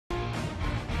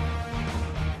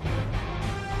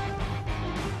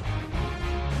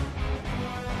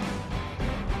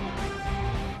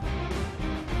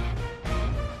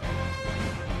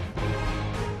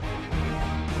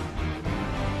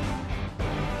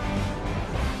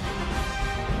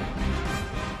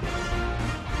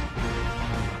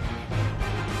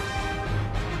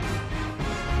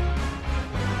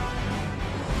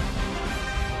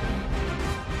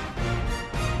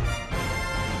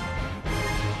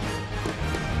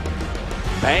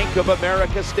Bank of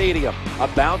America Stadium,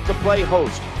 about to play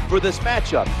host for this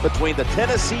matchup between the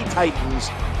Tennessee Titans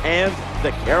and the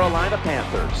Carolina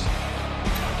Panthers.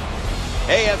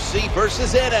 AFC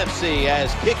versus NFC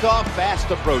as kickoff fast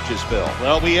approaches, Phil.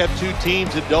 Well, we have two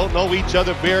teams that don't know each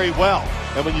other very well.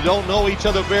 And when you don't know each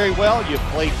other very well, you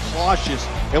play cautious.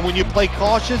 And when you play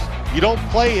cautious, you don't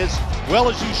play as well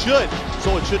as you should.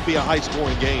 So it should be a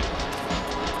high-scoring game.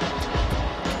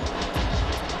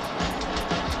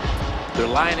 They're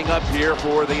lining up here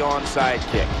for the onside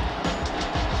kick.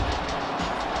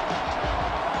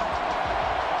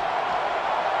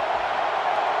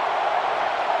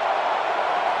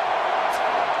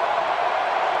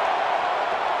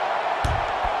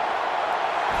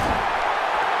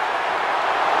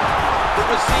 The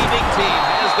receiving team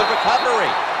has the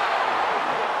recovery.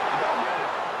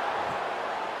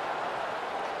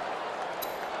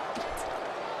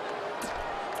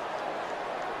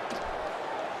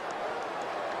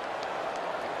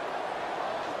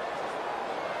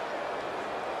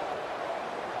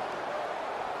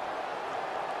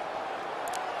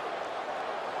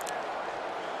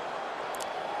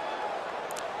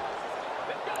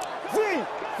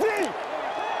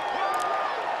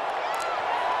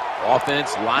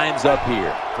 Offense lines up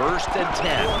here. 1st and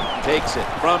 10. Takes it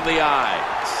from the eye.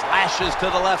 Slashes to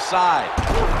the left side.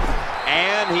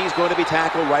 And he's going to be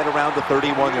tackled right around the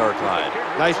 31-yard line.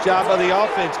 Nice job by the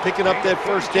offense picking up that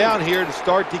first down here to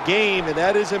start the game. And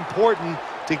that is important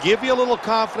to give you a little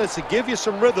confidence, to give you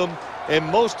some rhythm, and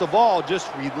most of all, just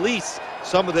release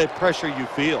some of that pressure you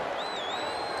feel.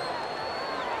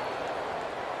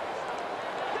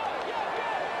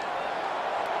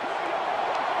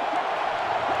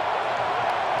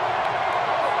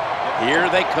 Here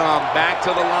they come back to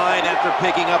the line after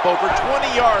picking up over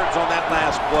 20 yards on that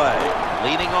last play.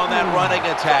 Leaning on that running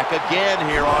attack again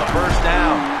here on 1st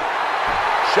down.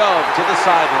 Shoved to the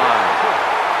sideline.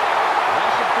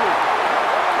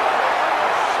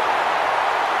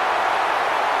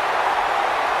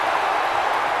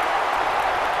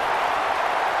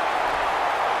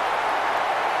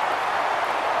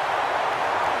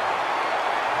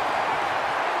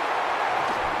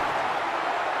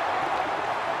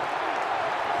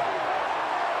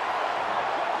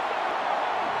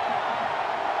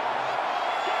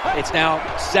 It's now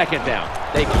 2nd down.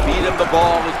 They feed him the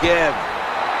ball again.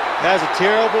 That's a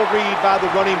terrible read by the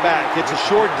running back. It's a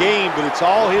short game, but it's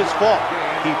all his fault.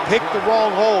 He picked the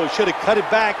wrong hole. He should have cut it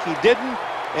back. He didn't,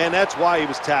 and that's why he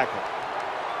was tackled.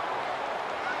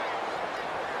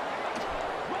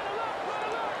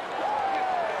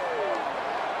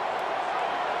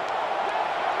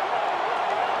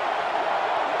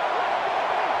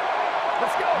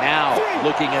 Now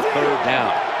looking at 3rd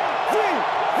down.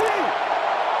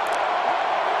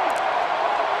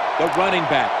 The running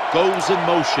back goes in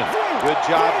motion. Good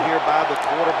job here by the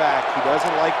quarterback. He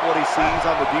doesn't like what he sees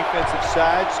on the defensive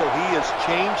side, so he is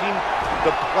changing the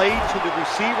play to the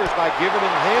receivers by giving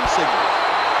them hand signals.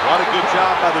 What a good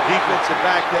job by the defensive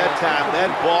back that time. That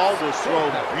ball was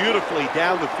thrown beautifully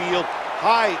down the field.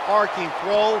 High arcing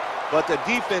throw, but the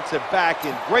defensive back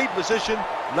in great position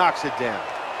knocks it down.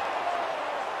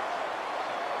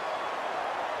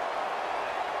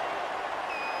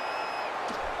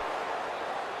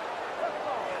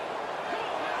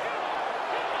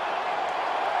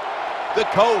 The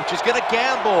coach is going to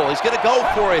gamble. He's going to go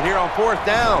for it here on 4th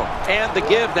down. And the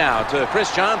give now to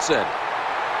Chris Johnson.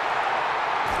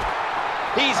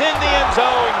 He's in the end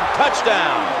zone.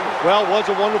 Touchdown. Well, it was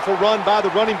a wonderful run by the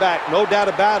running back. No doubt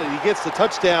about it. He gets the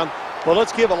touchdown. But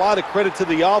let's give a lot of credit to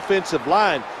the offensive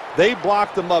line. They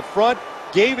blocked him up front,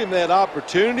 gave him that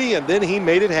opportunity, and then he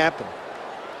made it happen.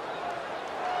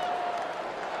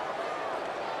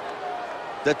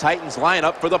 The Titans line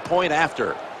up for the point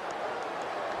after.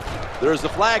 There's the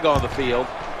flag on the field.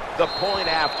 The point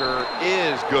after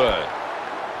is good.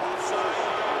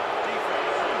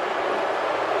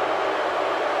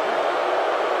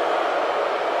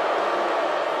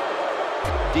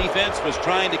 Defense was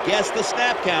trying to guess the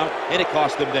snap count, and it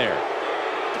cost them there.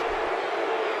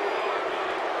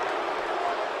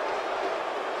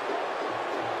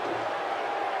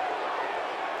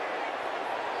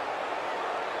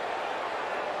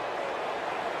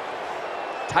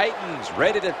 Titans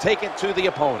ready to take it to the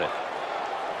opponent.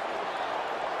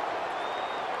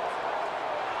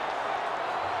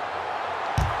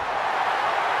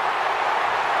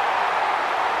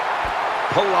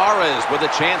 Pilares with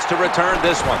a chance to return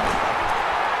this one.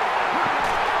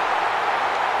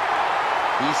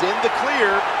 He's in the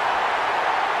clear.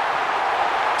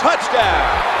 Touchdown.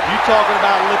 You talking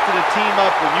about lifting a team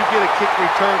up. When you get a kick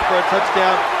return for a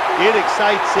touchdown, it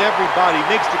excites everybody,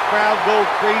 makes the crowd go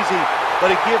crazy. but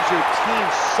it gives your team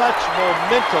such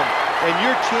momentum, and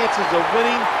your chances of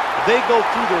winning, they go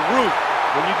through the roof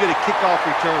when you get a kickoff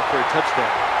return for a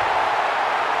touchdown.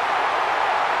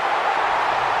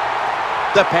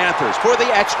 The Panthers for the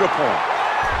extra point.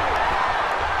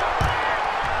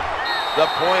 The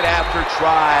point after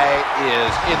try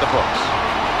is in the books.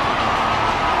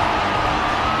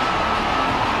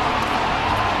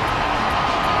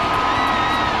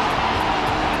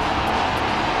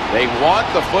 They want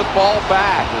the football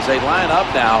back as they line up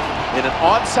now in an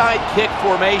onside kick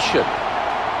formation.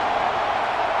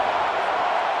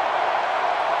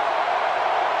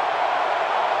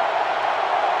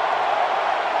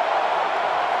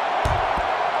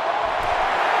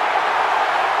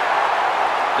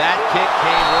 That kick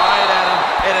came right at him,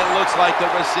 and it looks like the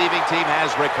receiving team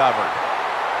has recovered.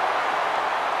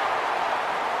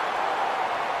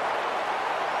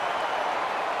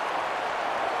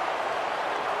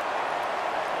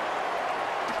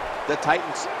 The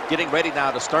Titans getting ready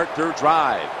now to start their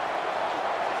drive.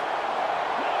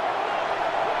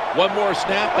 One more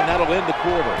snap, and that'll end the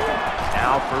quarter.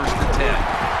 Now 1st and 10.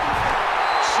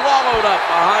 Swallowed up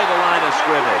behind the line of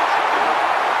scrimmage.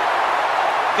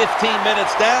 15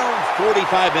 minutes down,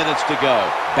 45 minutes to go.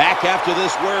 Back after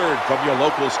this word from your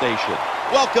local station.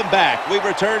 Welcome back. We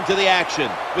return to the action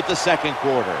with the second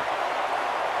quarter.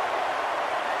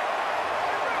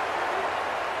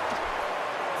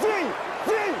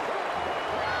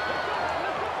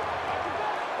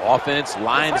 Offense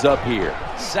lines up here.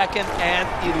 2nd and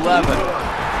 11.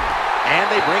 And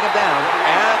they bring him down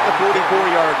at the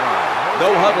 44-yard line.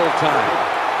 No huddle time.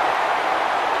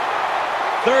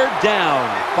 3rd down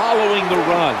following the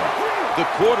run. The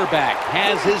quarterback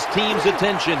has his team's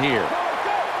attention here.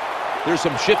 There's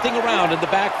some shifting around in the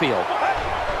backfield.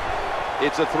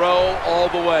 It's a throw all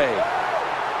the way.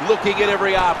 Looking at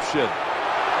every option.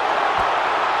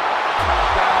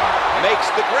 Makes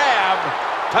the grab.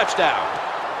 Touchdown.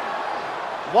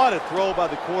 What a throw by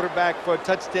the quarterback for a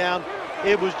touchdown.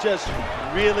 It was just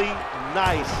really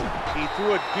nice. He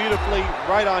threw it beautifully,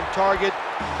 right on target.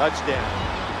 Touchdown.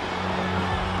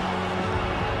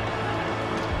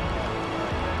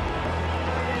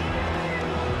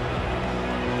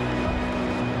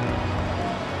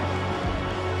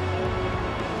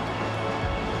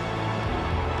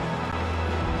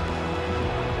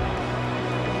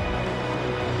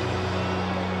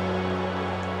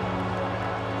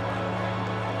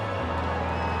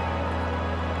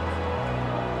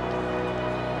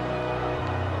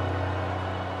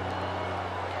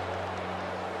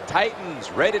 Titans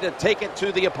ready to take it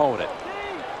to the opponent.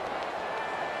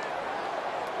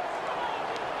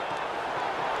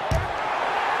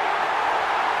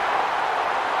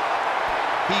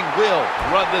 He will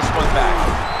run this one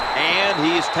back. And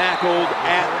he's tackled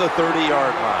at the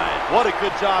 30-yard line. What a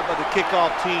good job by the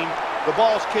kickoff team. The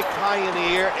ball's kicked high in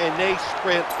the air, and they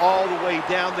sprint all the way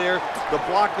down there. The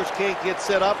blockers can't get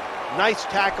set up. Nice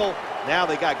tackle. Now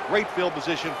they got great field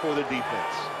position for the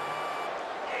defense.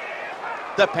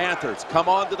 The Panthers come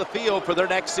onto the field for their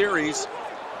next series.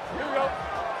 Here we go.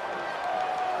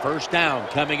 1st down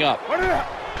coming up.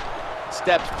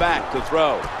 Steps back to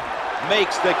throw.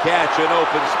 Makes the catch in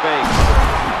open space.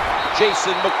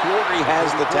 Jason McCourty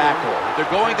has the tackle. They're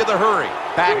going to the hurry.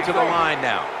 Back to the line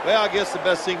now. Well, I guess the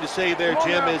best thing to say there,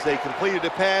 Jim, is they completed a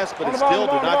pass, but it still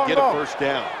did not get a 1st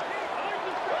down.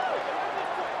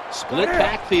 Split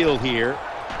backfield here.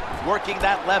 Working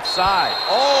that left side.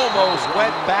 Almost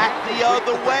went back the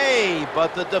other way,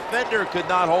 but the defender could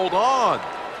not hold on.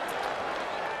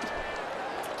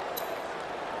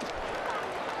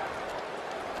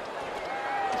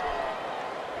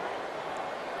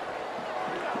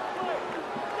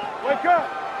 Wake up.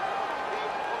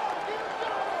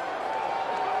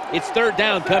 It's 3rd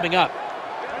down coming up.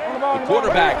 The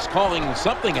quarterback's calling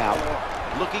something out.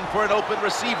 Looking for an open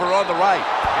receiver on the right.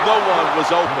 No one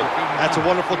was open. That's a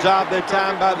wonderful job that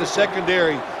time by the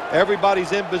secondary.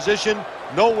 Everybody's in position.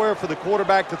 Nowhere for the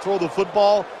quarterback to throw the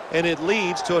football, and it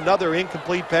leads to another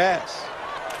incomplete pass.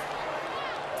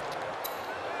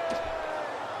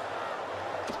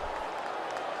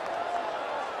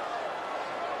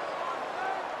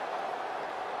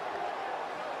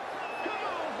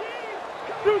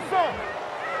 Do something.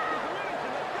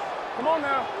 Come on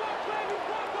now.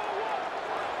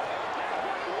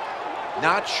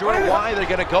 Not sure why they're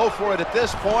going to go for it at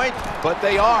this point, but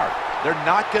they are. They're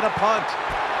not going to punt.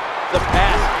 The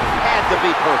pass had to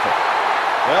be perfect.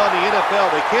 Well, in the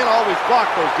NFL, they can't always block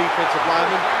those defensive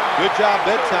linemen. Good job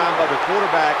that time by the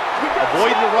quarterback.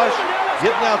 Avoiding the rush,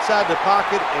 getting outside the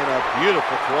pocket, and a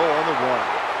beautiful throw on the run.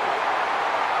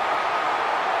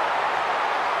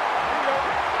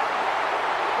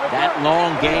 That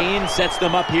long gain sets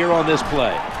them up here on this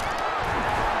play.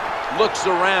 Looks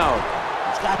around.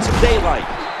 He's got some daylight.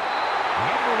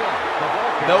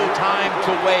 No time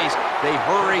to waste. They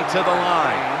hurry to the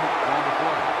line.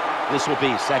 This will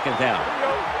be second down.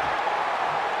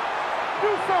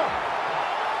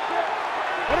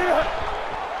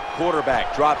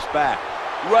 Quarterback drops back,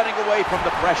 running away from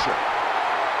the pressure.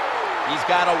 He's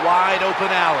got a wide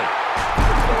open alley.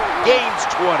 Gains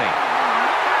 20.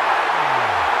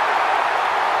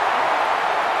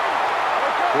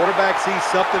 Quarterback sees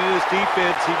something in his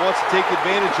defense he wants to take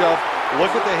advantage of.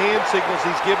 Look at the hand signals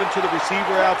he's given to the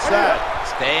receiver outside.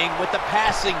 Staying with the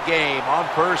passing game on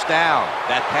first down.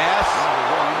 That pass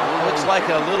looks like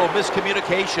a little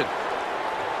miscommunication.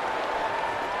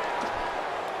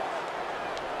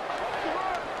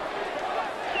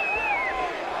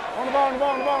 On the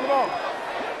ball.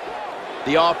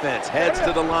 The offense heads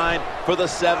to the line for the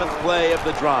 7th play of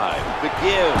the drive. The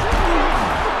give.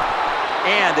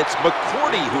 And it's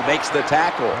McCourty who makes the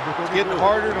tackle. It's getting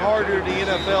harder and harder in the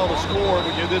NFL to score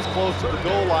when you're this close to the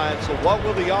goal line. So what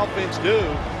will the offense do?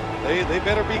 They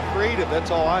better be creative. That's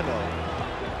all I know.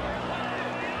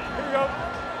 Here we go.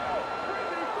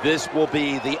 This will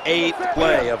be the 8th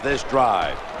play of this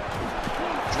drive.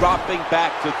 Dropping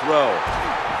back to throw.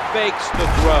 Fakes the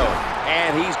throw.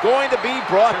 And he's going to be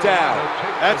brought down.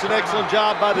 That's an excellent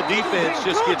job by the defense.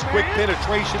 Just gets quick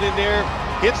penetration in there,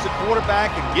 hits the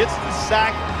quarterback, and gets the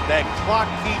sack. That clock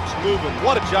keeps moving.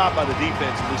 What a job by the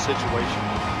defense in this situation.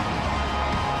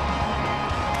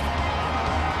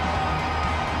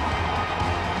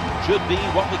 Should be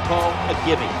what we call a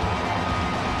gimme.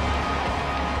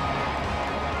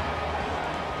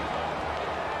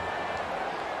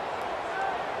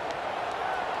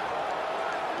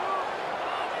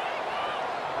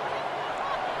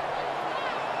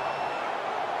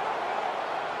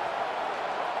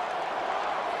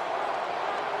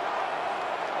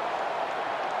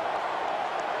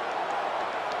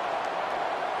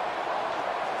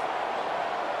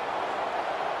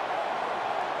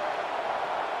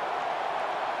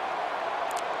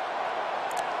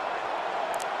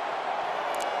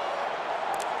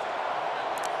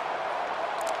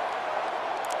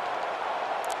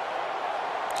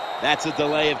 That's a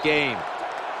delay of game.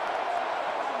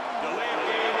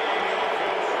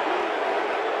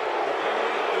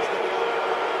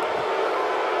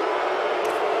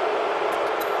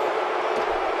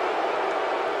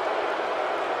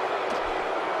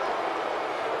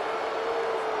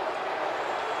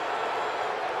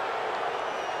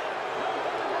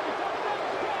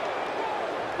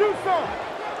 Do some.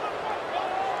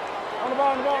 On the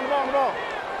ball.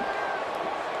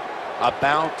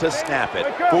 About to snap it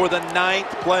for the 9th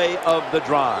play of the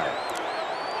drive.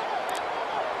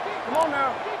 Come on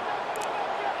now.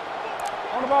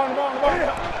 On the ball.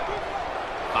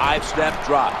 5-step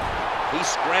drop. He's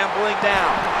scrambling down.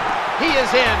 He is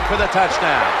in for the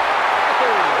touchdown.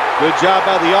 Good job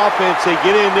by the offense. They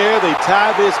get in there. They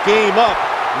tie this game up.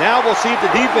 Now we'll see if the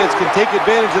defense can take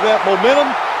advantage of that momentum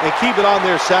and keep it on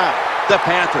their side. The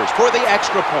Panthers for the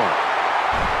extra point.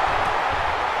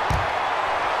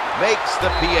 Makes the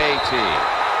PAT.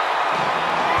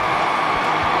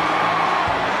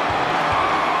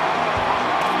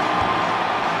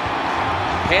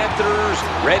 Panthers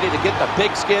ready to get the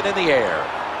pigskin in the air.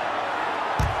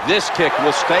 This kick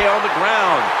will stay on the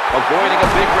ground, avoiding a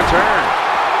big return.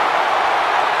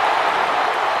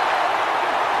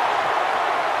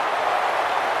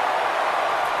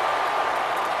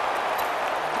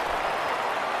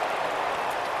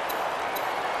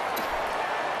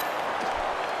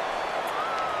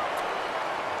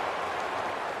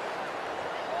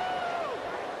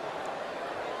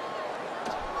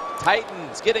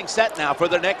 Titans getting set now for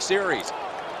their next series.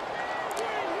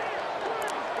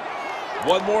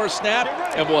 One more snap,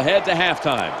 and we'll head to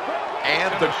halftime.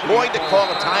 And they're going to call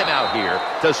a timeout here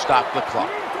to stop the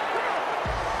clock.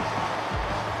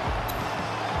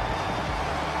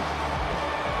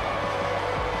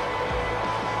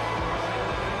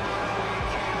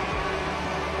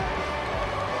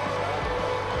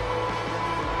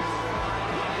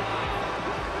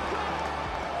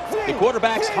 The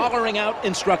quarterback's hollering out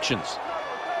instructions.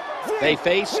 They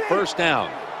face first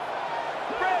down.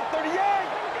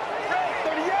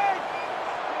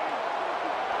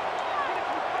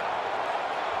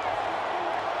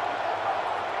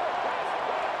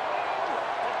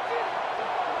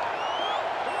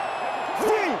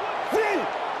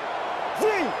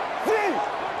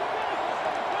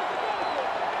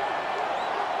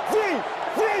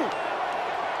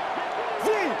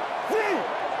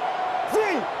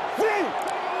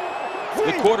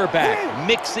 quarterback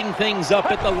mixing things up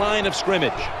at the line of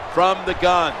scrimmage. From the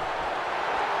gun,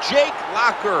 Jake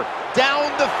Locker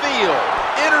down the field.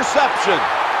 Interception.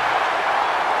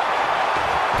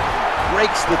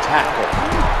 Breaks the tackle.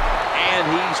 And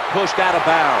he's pushed out of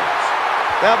bounds.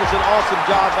 That was an awesome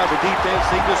job by the defense.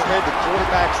 They just read the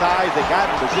quarterback's eyes. They got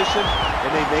in position,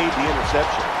 and they made the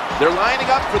interception. They're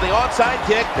lining up for the onside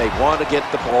kick. They want to get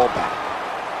the ball back.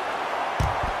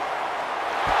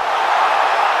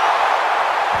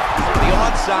 The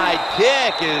onside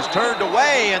kick is turned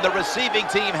away, and the receiving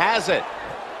team has it.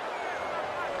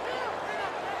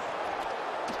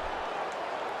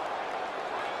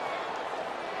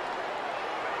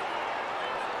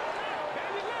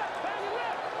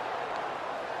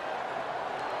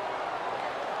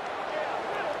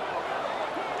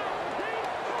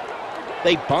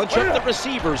 They bunch up the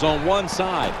receivers on one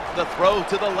side. The throw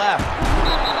to the left.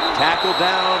 Tackle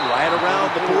down right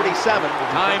around the 47.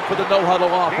 Time for the no-huddle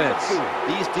offense.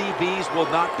 These DBs will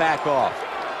not back off.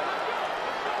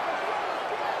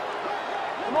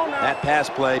 That pass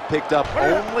play picked up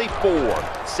only 4.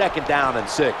 2nd down and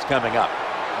 6 coming up.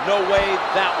 No way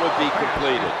that would be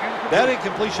completed. That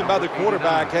incompletion by the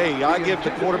quarterback, hey, I give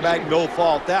the quarterback no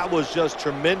fault. That was just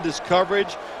tremendous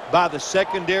coverage by the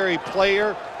secondary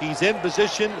player. He's in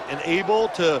position and able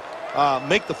to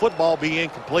make the football be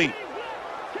incomplete.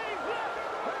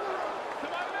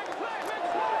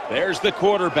 There's the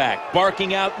quarterback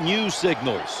barking out new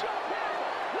signals.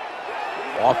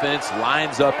 Offense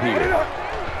lines up here.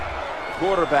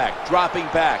 Quarterback dropping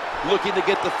back, looking to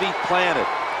get the feet planted.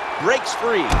 Breaks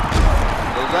free.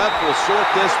 The ref will sort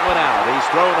this one out. He's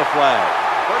thrown a flag.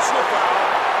 Personal foul,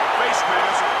 face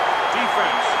mask,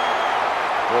 defense.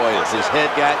 Boy, as his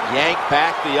head got yanked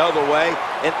back the other way.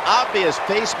 An obvious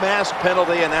face mask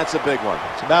penalty, and that's a big one.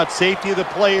 It's about safety of the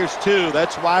players, too.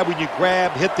 That's why when you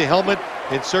grab, hit the helmet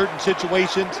in certain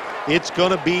situations, it's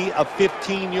going to be a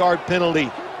 15-yard penalty.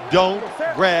 Don't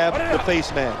grab the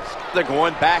face mask. They're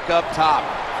going back up top.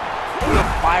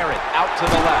 Fire it out to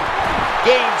the left.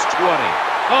 Gains 20.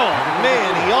 Oh,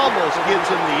 man, he almost gets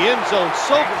in the end zone,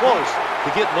 so close to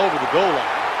getting over the goal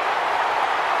line.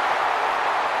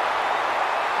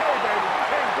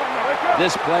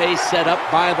 This play set up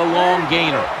by the long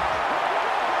gainer.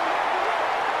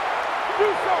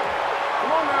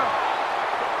 Come on now.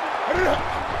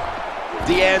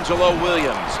 D'Angelo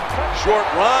Williams. Short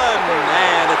run,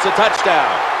 and it's a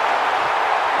touchdown.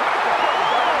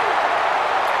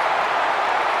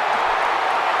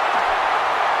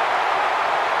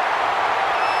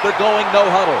 They're going no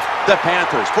huddle. The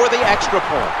Panthers for the extra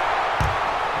point.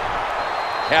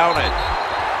 Counted.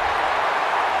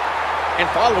 And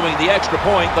following the extra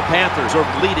point, the Panthers are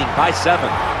leading by 7.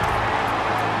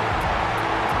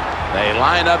 They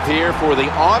line up here for the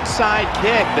onside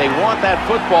kick. They want that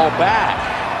football back.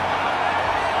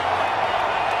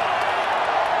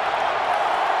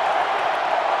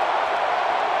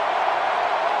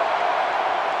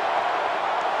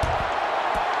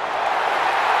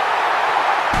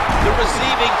 The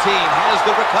receiving team has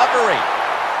the recovery.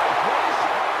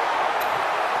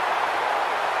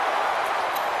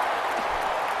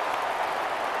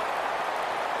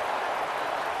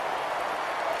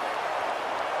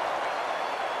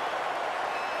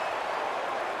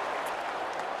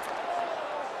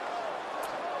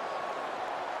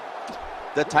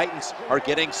 The Titans are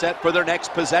getting set for their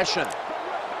next possession.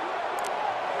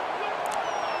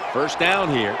 First down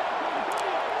here.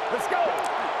 Let's go.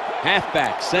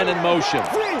 Halfback sent in motion.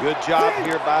 Good job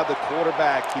here by the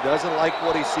quarterback. He doesn't like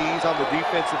what he sees on the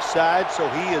defensive side, so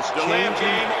he is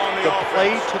changing the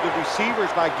play to the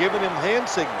receivers by giving him hand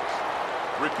signals.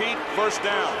 Repeat, first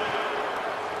down.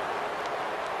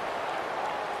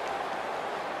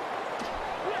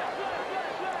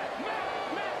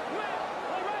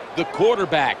 The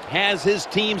quarterback has his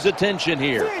team's attention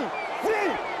here.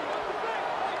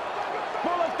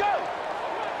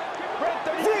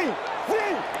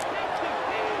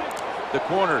 The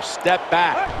corners step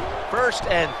back. 1st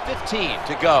and 15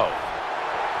 to go.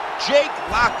 Jake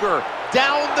Locker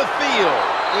down the field.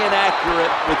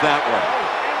 Inaccurate with that one.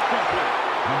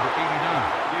 Number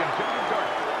 89, the intended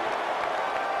target.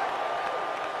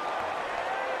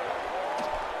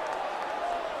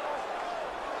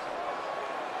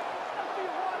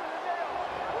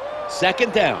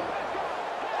 2nd down.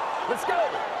 Let's go.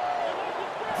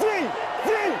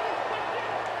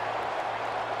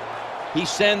 He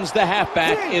sends the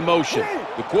halfback in motion.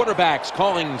 The quarterback's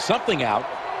calling something out.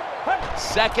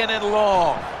 2nd and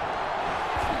long.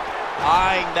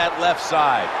 Eyeing that left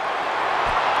side.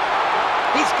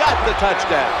 He's got the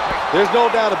touchdown. There's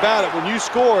no doubt about it. When you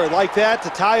score like that to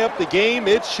tie up the game,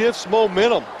 it shifts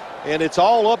momentum. And it's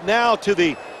all up now to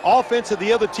the offense of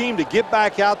the other team to get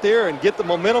back out there and get the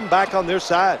momentum back on their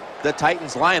side. The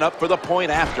Titans line up for the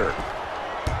point after.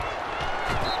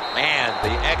 And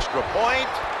the extra point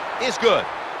is good.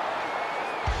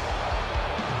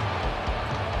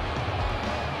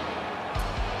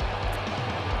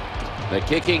 The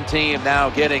kicking team now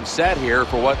getting set here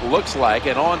for what looks like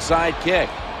an onside kick.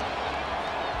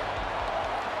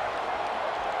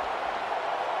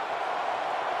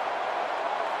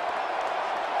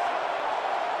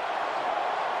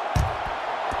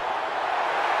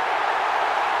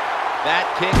 That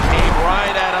kick came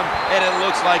right at him, and it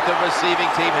looks like the receiving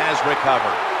team has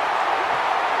recovered.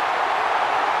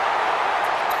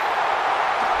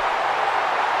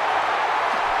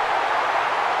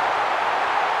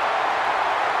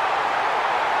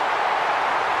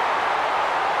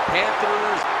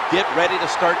 Panthers get ready to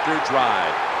start their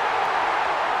drive.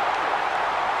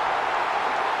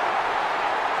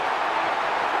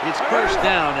 It's first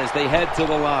down as they head to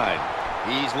the line.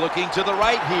 He's looking to the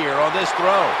right here on this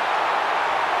throw.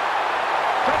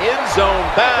 End zone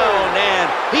bound, and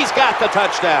he's got the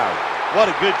touchdown. What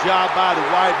a good job by the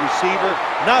wide receiver.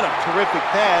 Not a terrific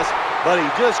pass, but he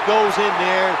just goes in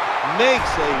there, makes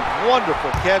a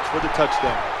wonderful catch for the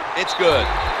touchdown. It's good.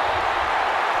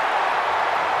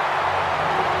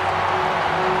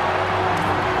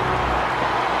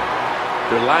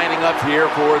 They're lining up here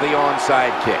for the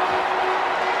onside kick.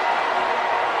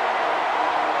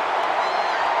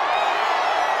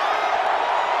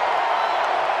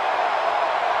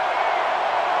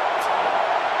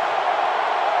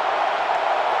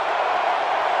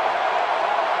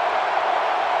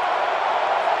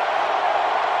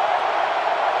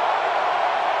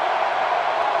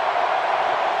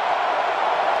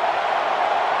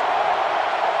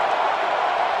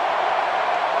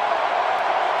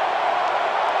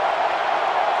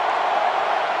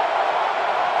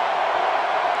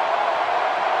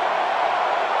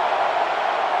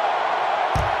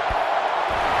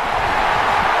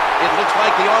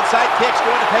 Like the onside kick's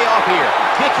going to pay off here.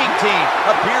 Kicking team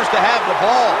appears to have the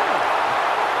ball.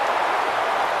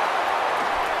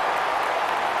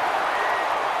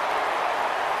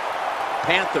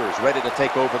 Panthers ready to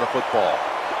take over the football.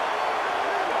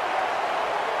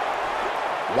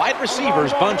 Wide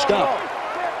receivers bunched up.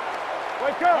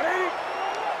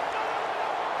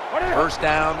 First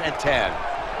down and 10.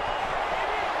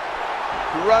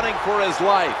 Running for his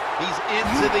life. He's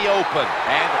into the open.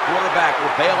 And the quarterback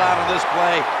will bail out on this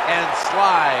play and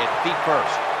slide feet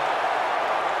first.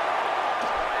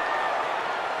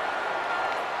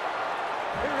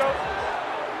 Here we go.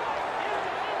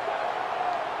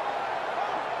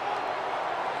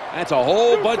 That's a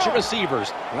whole bunch of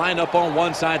receivers lined up on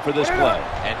one side for this play.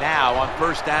 And now on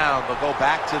first down, they'll go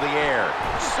back to the air.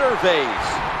 Surveys.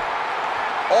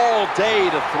 All day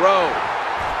to throw.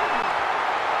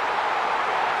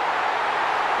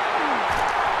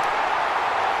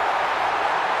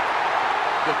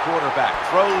 The quarterback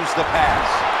throws the pass.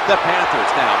 The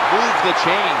Panthers now move the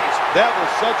chains. That was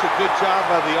such a good job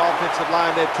by the offensive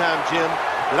line that time, Jim,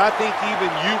 that I think even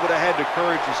you would have had the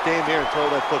courage to stand there and throw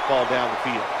that football down the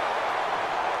field.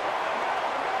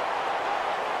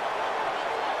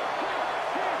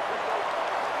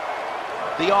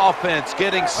 The offense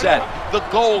getting set. The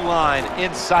goal line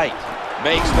in sight.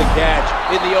 Makes the catch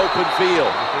in the open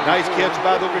field. Nice catch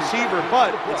by the receiver, but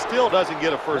it still doesn't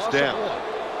get a first down.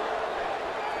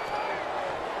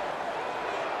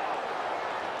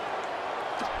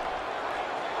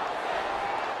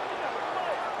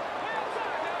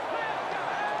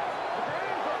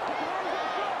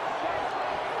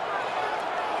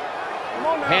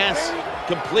 Pass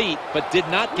complete, but did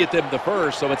not get them the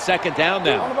first, so it's second down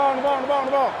now. On the ball, on the ball, on the ball, on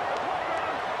the ball.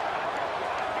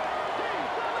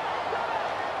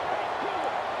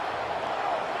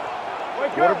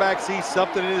 Quarterback sees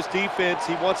something in his defense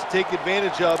he wants to take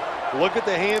advantage of. Look at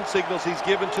the hand signals he's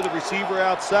given to the receiver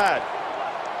outside.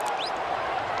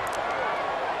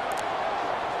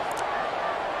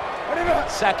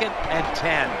 Second and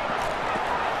 10.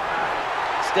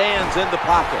 Stands in the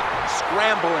pocket.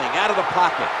 Scrambling out of the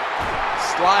pocket.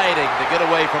 Sliding to get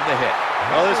away from the hit.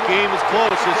 Well, this game is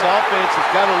close. This offense has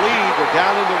got to lead. They're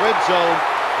down in the red zone.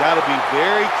 Got to be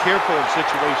very careful in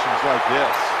situations like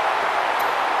this.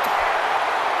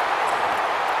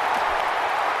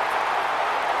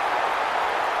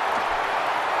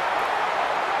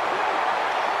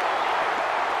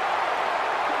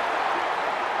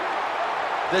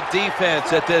 The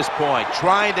defense at this point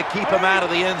trying to keep him out of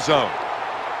the end zone.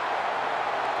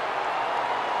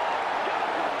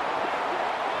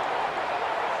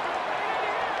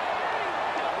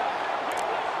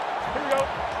 Here we go.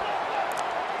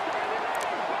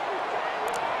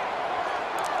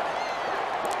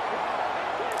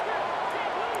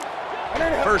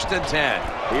 1st and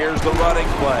 10. Here's the running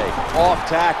play. Off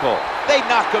tackle. They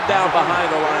knock him down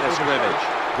behind the line of scrimmage.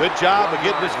 Good job of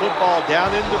getting this football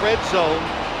down in the red zone.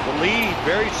 The lead,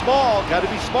 very small. Got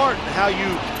to be smart in how you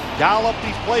dial up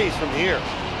these plays from here.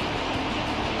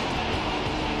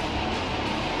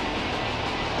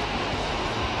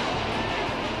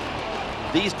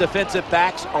 These defensive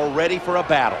backs are ready for a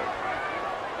battle.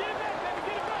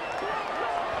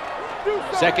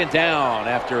 2nd down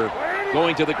after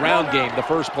going to the ground game the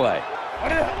first play.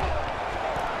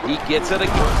 He gets it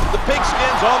again. The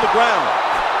Pigskin's on the ground.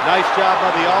 Nice job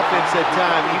by the offense that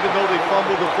time. Even though they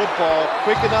fumbled the football,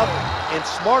 quick enough and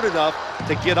smart enough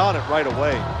to get on it right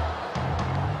away.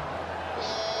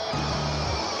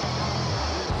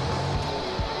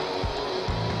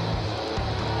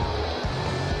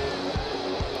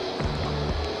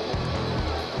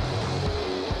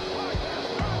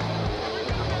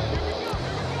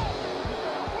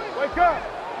 Wake up.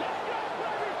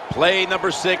 Play number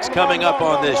 6 coming up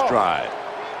on this drive.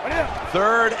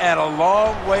 3rd and a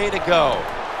long way to go.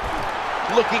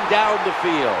 Looking down the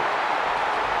field.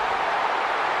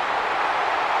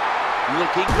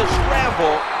 Looking to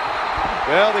scramble.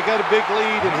 Well, they got a big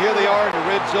lead, and here they are in the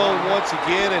red zone once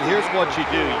again, and here's what you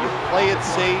do. You play it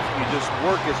safe. You just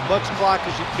work as much clock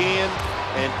as you can,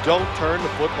 and don't turn the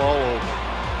football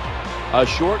over. A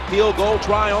short field goal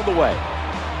try on the way.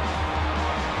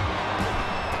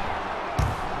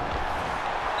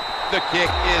 The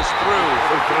kick is through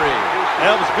for 3.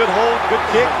 That was a good hold, good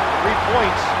kick, 3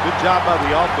 points. Good job by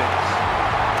the offense.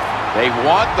 They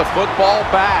want the football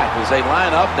back as they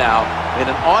line up now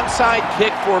in an onside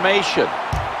kick formation.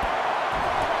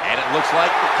 And it looks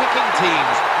like the kicking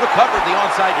teams recovered the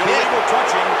onside kick. Illegal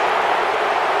touching.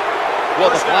 Well,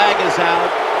 the flag is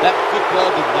out. That football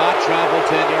did not travel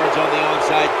 10 yards on the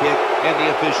onside kick, and the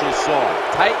officials saw it.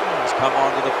 Titans come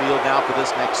onto the field now for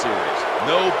this next series.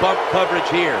 No bump coverage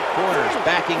here. Corners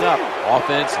backing up.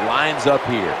 Offense lines up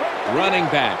here. Running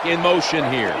back in motion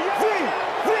here.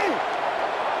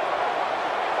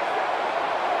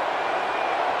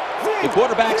 The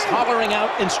quarterback's hollering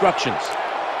out instructions.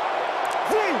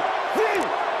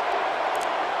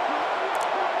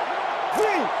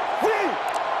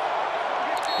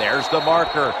 There's the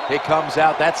marker. It comes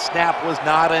out. That snap was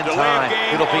not in time.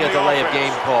 It'll be a delay of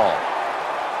game call.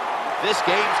 This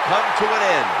game's come to an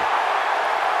end.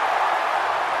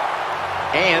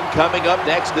 And coming up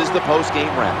next is the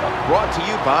post-game wrap-up, brought to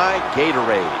you by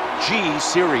Gatorade,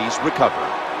 G-Series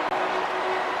Recovery.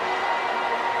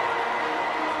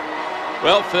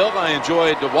 Well, Phil, I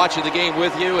enjoyed watching the game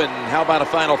with you, and how about a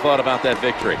final thought about that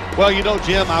victory? Well, you know,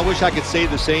 Jim, I wish I could say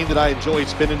the same, that I enjoyed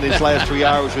spending these last 3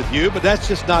 hours with you, but that's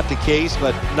just not the case.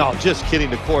 But no, just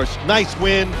kidding, of course. Nice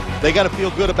win. They got to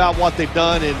feel good about what they've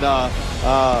done and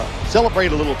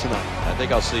celebrate a little tonight. I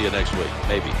think I'll see you next week,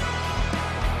 maybe.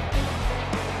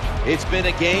 It's been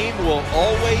a game we'll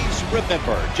always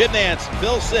remember. Jim Nance,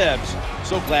 Phil Sims,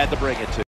 so glad to bring it to you.